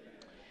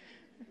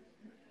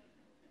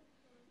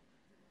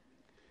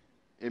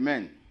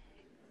 Amen.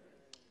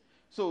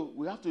 So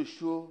we have to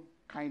show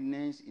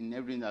kindness in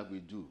everything that we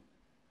do.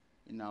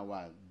 In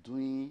our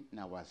doing, in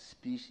our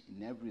speech,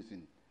 in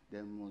everything.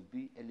 There must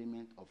be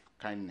element of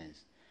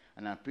kindness.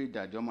 And I pray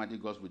that the Almighty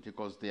God will take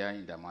us there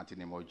in the mighty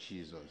name of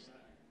Jesus.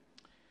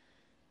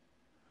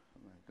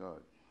 Oh my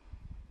God.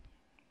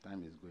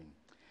 Time is going.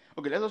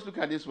 Okay, let us look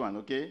at this one,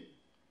 okay?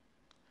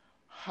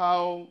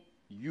 How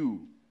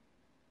you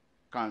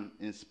can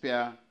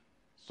inspire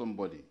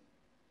somebody.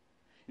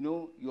 You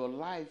know, your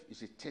life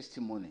is a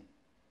testimony.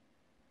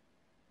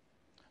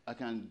 I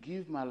can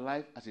give my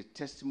life as a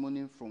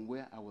testimony from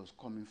where I was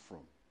coming from.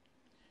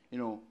 You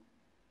know,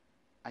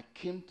 I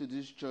came to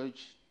this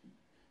church,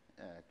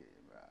 all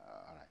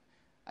right.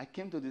 I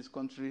came to this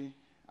country,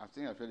 I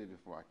think I've said it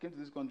before, I came to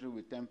this country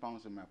with 10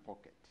 pounds in my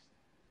pocket.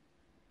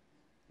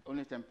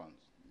 Only 10 pounds,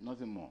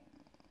 nothing more.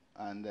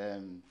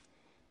 And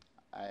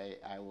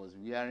I was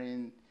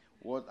wearing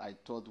what I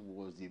thought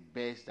was the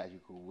best that you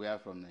could wear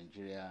from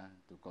Nigeria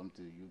to come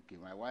to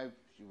UK. My wife,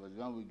 she was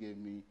the one who gave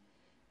me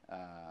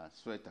a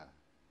sweater.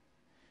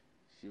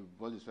 She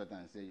bought the sweater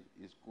and said,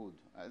 it's cold.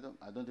 I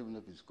don't even know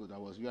if it's cold. I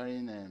was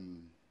wearing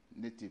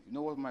native. You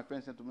know what my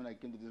friend said to me when I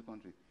came to this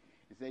country?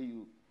 He said,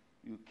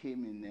 you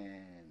came in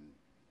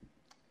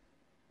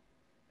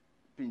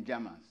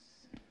pajamas.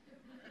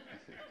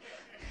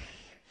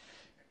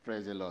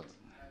 Praise the Lord.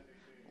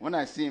 When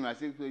I see him, I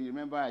say, so you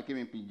remember I came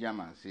in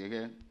pajamas,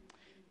 okay?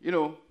 You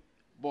know,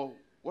 but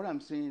what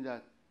I'm saying is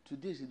that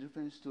today is a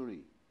different story.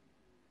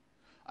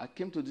 I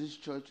came to this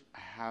church,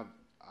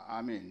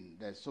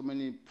 there's so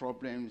many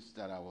problems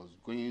that I was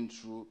going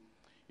through.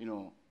 You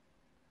know,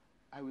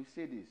 I will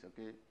say this,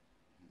 okay?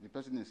 The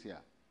person is here.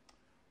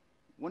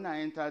 When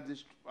I entered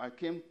this, I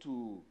came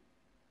to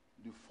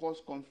the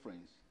first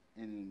conference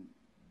in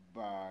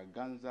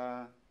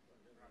Braganza,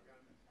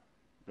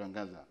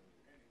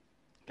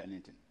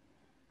 Kennington.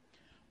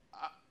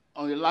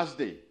 On the last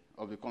day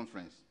of the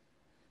conference,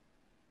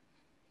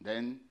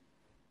 then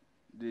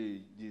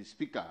the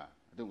speaker,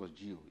 I think it was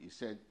Gio, he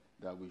said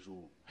that we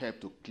should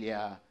help to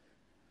clear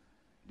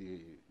the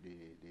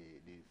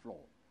floor.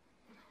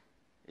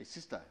 A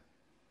sister,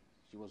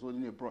 she was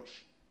holding a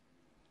brush,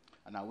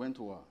 and I went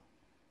to her,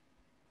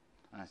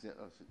 and I said,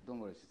 "Oh, don't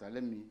worry, sister,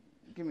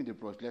 give me the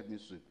brush, let me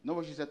sweep." Know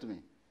what she said to me?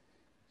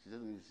 She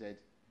said,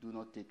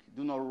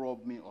 do not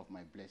rob me of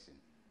my blessing.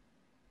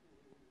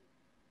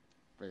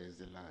 Praise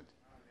the Lord.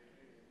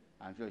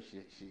 I'm sure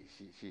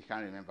she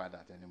can't remember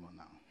that anymore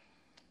now.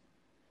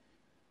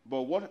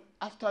 But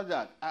after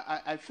that,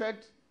 I felt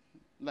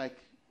like,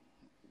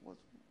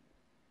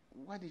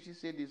 why did she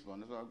say this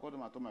one? So I got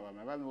him, I told my wife,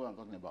 know what I'm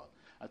talking about.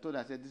 I told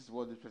her, I said, this is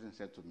what this person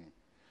said to me.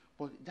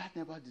 But that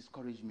never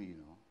discouraged me,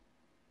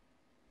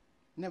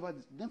 Never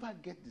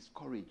get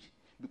discouraged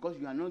because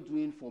you are not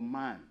doing for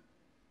man.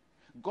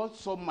 God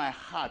saw my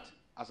heart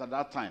as at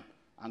that time,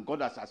 and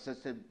God has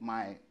accepted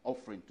my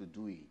offering to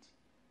do it.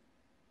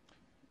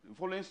 The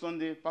following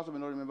Sunday, Pastor may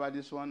not remember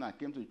this one. I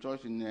came to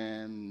church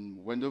in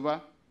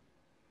Wendover.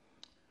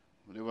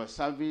 There was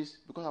service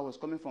because I was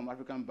coming from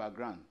African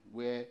background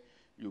where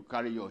you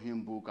carry your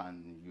hymn book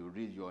and you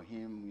read your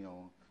hymn,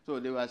 So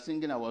they were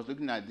singing. I was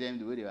looking at them,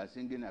 the way they were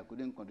singing. I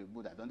couldn't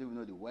contribute. I don't even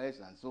know the words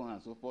and so on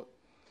and so forth.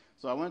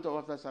 So I went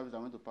after service. I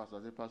went to Pastor.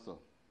 I said, Pastor,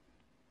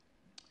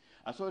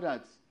 I saw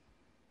that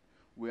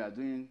we are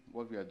doing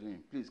what we are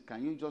doing. Please,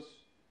 can you just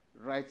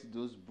write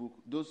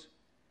those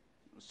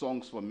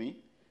songs for me?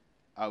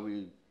 I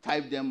will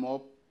type them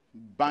up,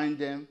 bind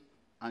them,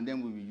 and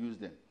then we will use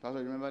them. Pastor,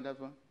 remember that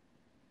one?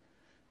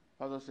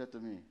 Pastor said to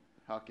me,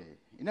 okay.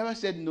 He never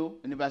said no.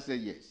 He never said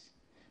yes.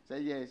 He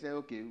said, yeah. He said,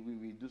 okay, we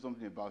will do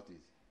something about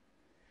it.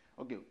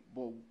 Okay,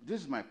 but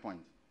this is my point.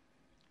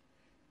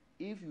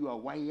 If you are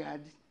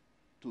wired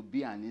to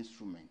be an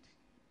instrument,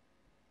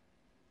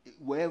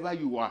 wherever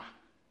you are,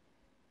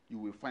 you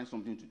will find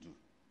something to do.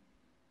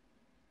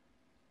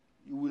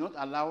 You will not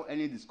allow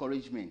any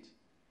discouragement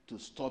to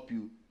stop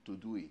you to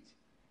do it.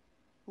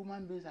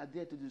 Human beings are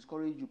there to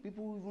discourage you.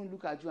 People even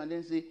look at you and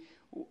then say,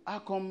 oh, how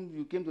come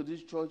you came to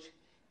this church,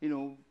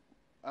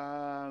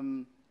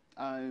 and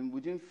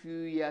within a few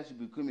years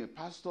you became a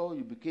pastor,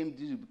 you became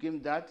this, you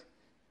became that.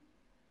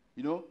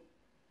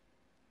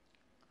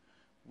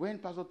 When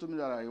Pastor told me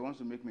that he wants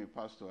to make me a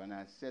pastor, and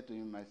I said to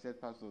him,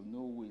 Pastor,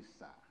 no way,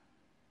 sir.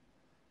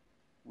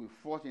 We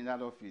fought in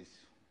that office.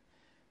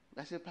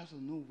 I said, Pastor,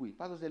 no way.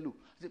 Pastor said, look,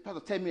 Pastor,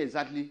 tell me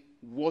exactly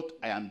what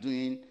I am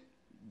doing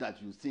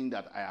that you think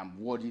that I am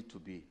worthy to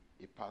be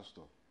a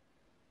pastor.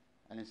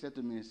 And he said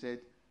to me,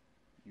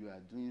 you are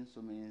doing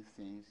so many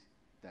things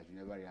that you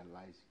never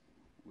realize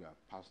we are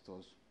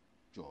pastor's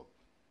job.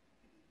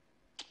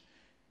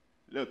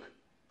 Look,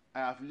 I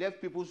have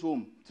left people's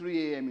home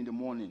 3 a.m. in the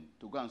morning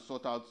to go and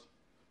sort out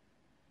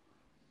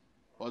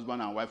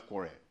husband and wife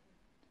quarrel.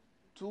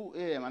 2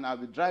 a.m. and I'll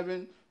be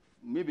driving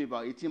maybe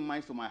about 18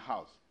 miles to my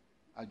house.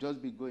 I'll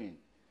just be going,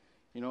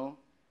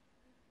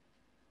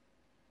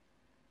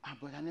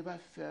 But I never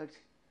felt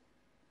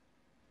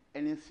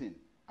anything.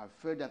 I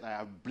felt that I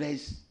have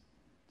blessed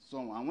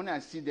someone. And when I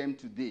see them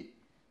today,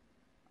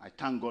 I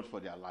thank God for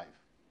their life.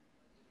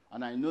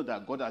 And I know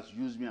that God has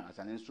used me as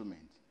an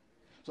instrument.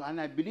 So,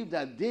 and I believe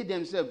that they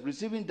themselves,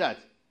 receiving that,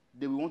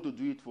 they will want to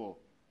do it for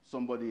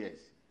somebody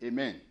else.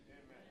 Amen. Amen.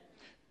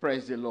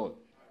 Praise the Lord.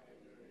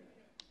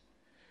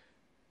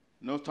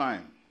 No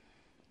time.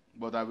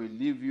 But I will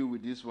leave you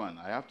with this one.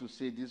 I have to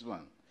say this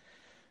one.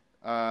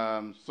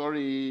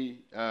 Sorry,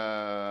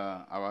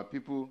 our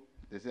people,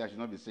 they say I should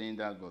not be saying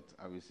that, but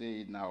I will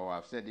say it now, or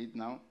I've said it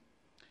now.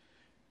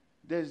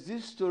 There's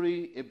this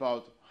story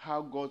about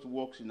how God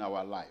works in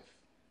our life.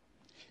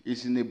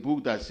 It's in a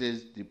book that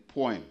says the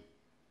poem,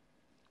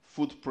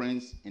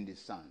 Footprints in the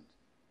Sand.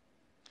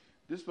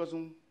 This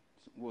person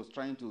was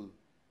trying to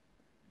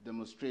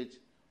demonstrate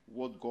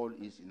what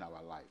God is in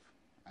our life.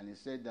 And he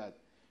said that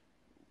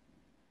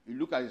you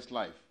look at his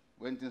life,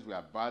 when things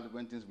were bad,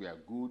 when things were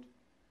good,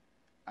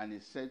 and he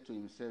said to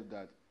himself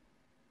that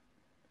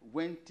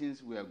when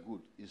things were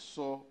good, he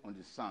saw on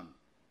the sand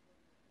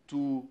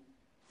 2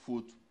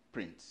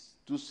 footprints,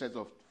 2 sets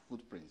of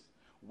footprints,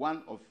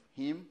 one of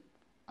him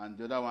and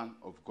the other one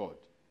of God.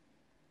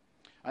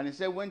 And he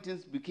said when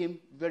things became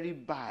very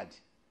bad,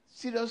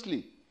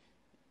 seriously,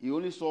 he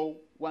only saw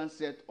 1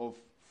 set of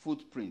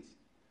footprints.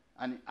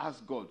 And he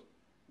asked God,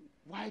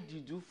 why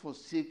did you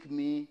forsake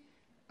me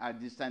at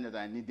this time that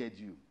I needed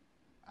you?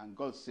 And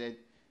God said,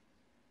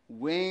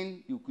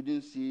 when you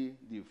couldn't see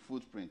the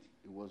footprint,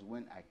 it was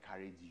when I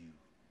carried you.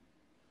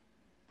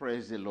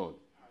 Praise the Lord.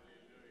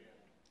 Hallelujah.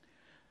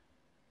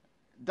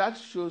 That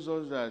shows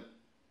us that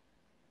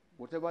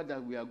whatever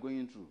that we are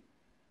going through,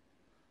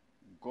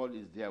 God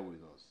is there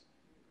with us.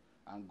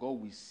 And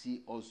God will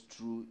see us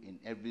through in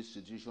every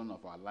situation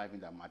of our life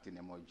in the mighty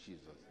name of Jesus.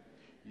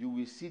 you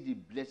will see the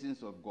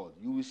blessings of God.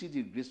 You will see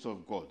the grace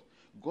of God.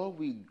 God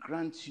will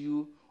grant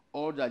you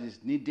all that is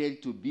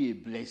needed to be a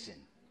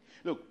blessing.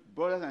 Look,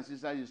 brothers and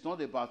sisters, it's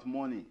not about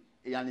money,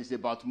 and it's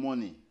about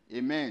money.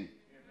 Amen. Amen.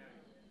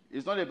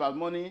 It's not about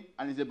money,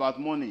 and it's about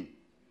money.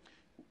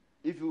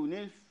 If you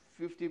need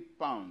 50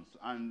 pounds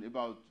and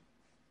about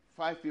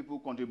 5 people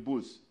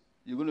contribute,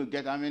 you're going to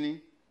get how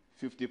many?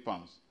 50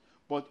 pounds.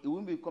 But it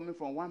won't be coming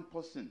from one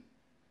person.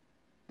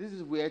 This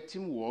is where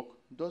teamwork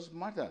does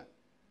matter.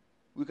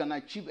 We can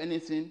achieve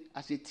anything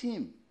as a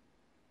team.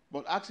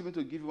 But ask me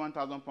to give you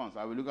 1,000 pounds.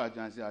 I will look at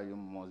you and say, you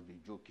must be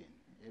joking.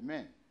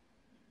 Amen.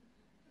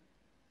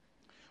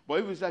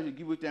 But if we say I should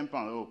give you 10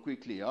 pounds, oh,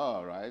 quickly,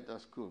 all right,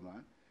 that's cool,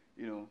 man.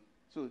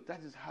 So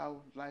that is how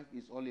life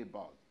is all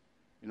about.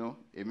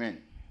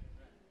 Amen.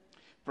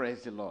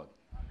 Praise the Lord.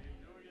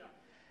 Hallelujah.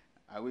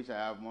 I wish I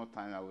have more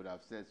time. I would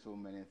have said so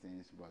many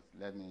things, but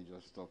let me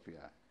just stop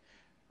here.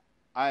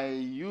 I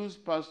use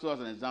pastor as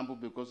an example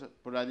because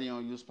Brother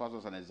Dion used pastor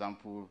as an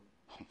example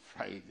on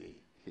Friday.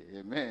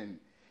 Amen.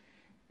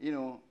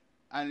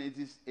 And it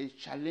is a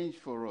challenge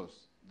for us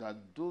that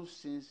those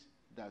things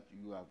that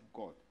you have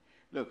got.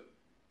 Look,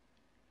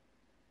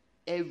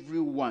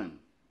 everyone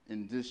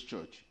in this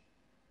church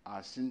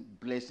has seen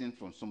blessing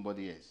from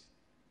somebody else.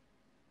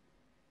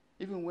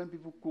 Even when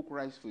people cook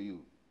rice for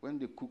you, when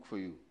they cook for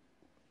you,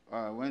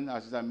 when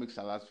Aziza makes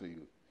salads for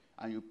you,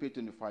 and you pay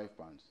 25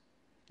 pounds,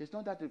 it's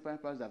not that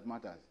 25 pounds that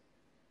matters.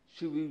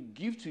 She will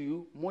give to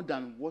you more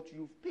than what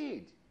you've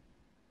paid.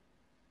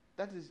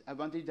 That is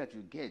advantage that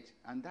you get,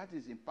 and that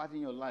is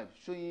imparting your life,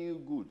 showing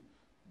you good,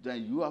 that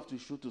you have to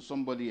show to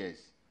somebody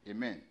else.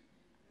 Amen.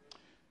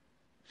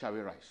 Shall we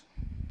rise?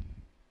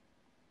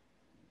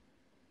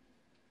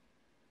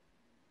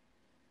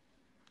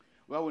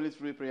 Well, we need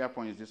 3 prayer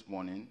points this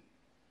morning.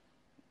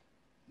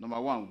 Number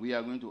 1, we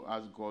are going to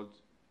ask God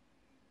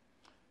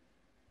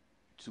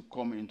to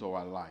come into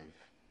our life.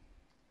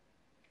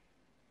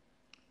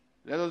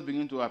 Let us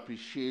begin to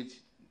appreciate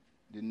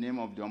the name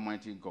of the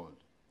Almighty God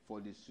for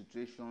the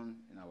situation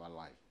in our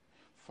life.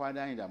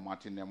 Father, in the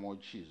mighty name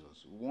of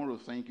Jesus, we want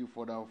to thank you,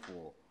 Father,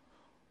 for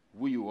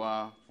who you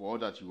are, for all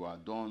that you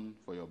have done,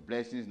 for your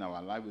blessings in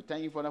our life. We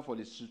thank you, Father, for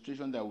the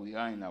situation that we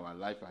are in our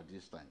life at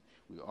this time.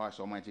 We ask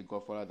Almighty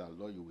God, Father, that,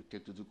 Lord, you will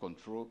take total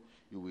control,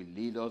 you will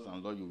lead us,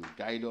 and, Lord, you will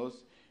guide us.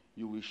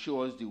 You will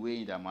show us the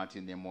way in the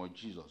mighty name of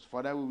Jesus.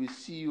 Father, we will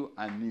see you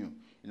anew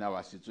in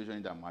our situation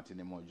in the mighty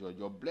name of Jesus.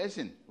 Your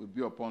blessing will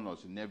be upon us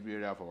in every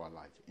area of our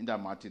life. In the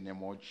mighty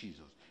name of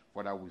Jesus.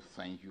 Father, we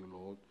thank you,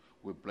 Lord.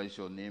 We bless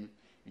your name.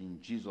 In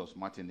Jesus'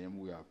 mighty name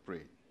we have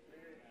prayed.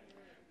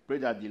 Pray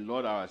that the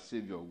Lord our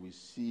Savior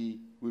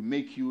will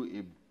make you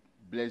a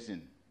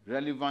blessing,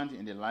 relevant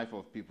in the life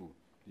of people,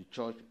 the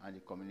church and the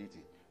community.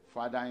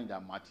 Father, in the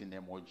mighty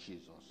name of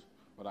Jesus.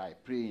 Father, I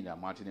pray in the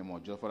mighty name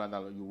of Jesus, Father,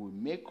 that you will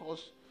make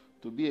us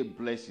to be a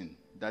blessing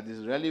that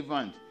is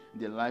relevant in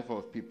the life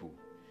of people,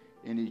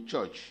 in the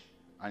church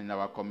and in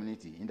our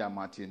community, in the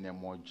mighty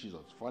name of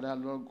Jesus. Father,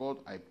 Lord God,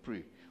 I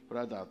pray,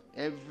 Father, that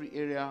every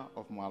area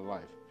of my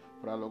life,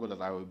 Father, Lord God,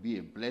 that I will be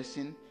a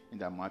blessing in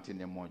the mighty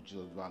name of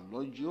Jesus. But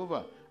Lord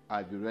Jehovah,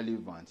 I'll be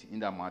relevant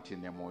in the mighty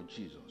name of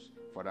Jesus.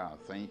 Father, I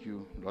thank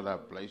you. Lord, I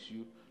bless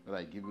you. Lord,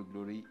 I give you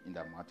glory in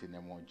the mighty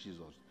name of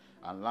Jesus.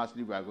 And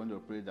lastly, we are going to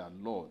pray that,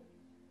 Lord,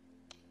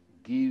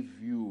 give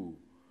you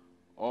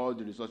all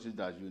the resources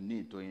that you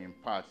need to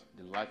impart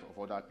the life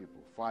of other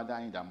people. Father,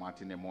 in the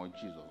mighty name of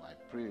Jesus, I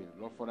pray,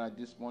 Lord Father,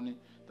 this morning,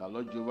 that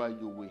Lord Jehovah,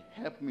 you will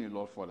help me,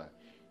 Lord Father.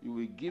 You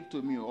will give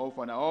to me, oh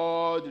Father,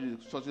 all the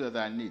resources that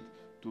I need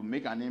to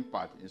make an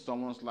impact in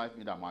someone's life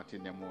in the mighty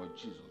name of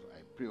Jesus. I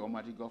pray,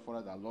 Almighty God,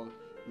 Father, that Lord,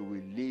 you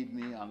will lead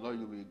me, and Lord,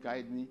 you will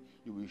guide me.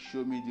 You will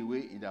show me the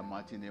way in the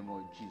mighty name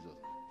of Jesus.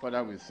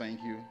 Father, we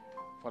thank you.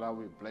 Father,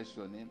 we bless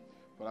your name.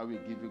 Father, we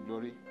give you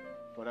glory.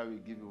 Father, we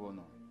give you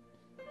honor.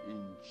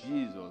 In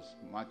Jesus'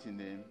 mighty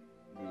name,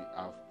 we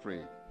have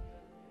prayed.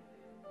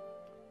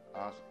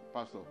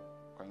 Pastor,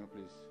 can you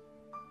please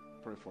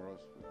pray for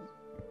us, please?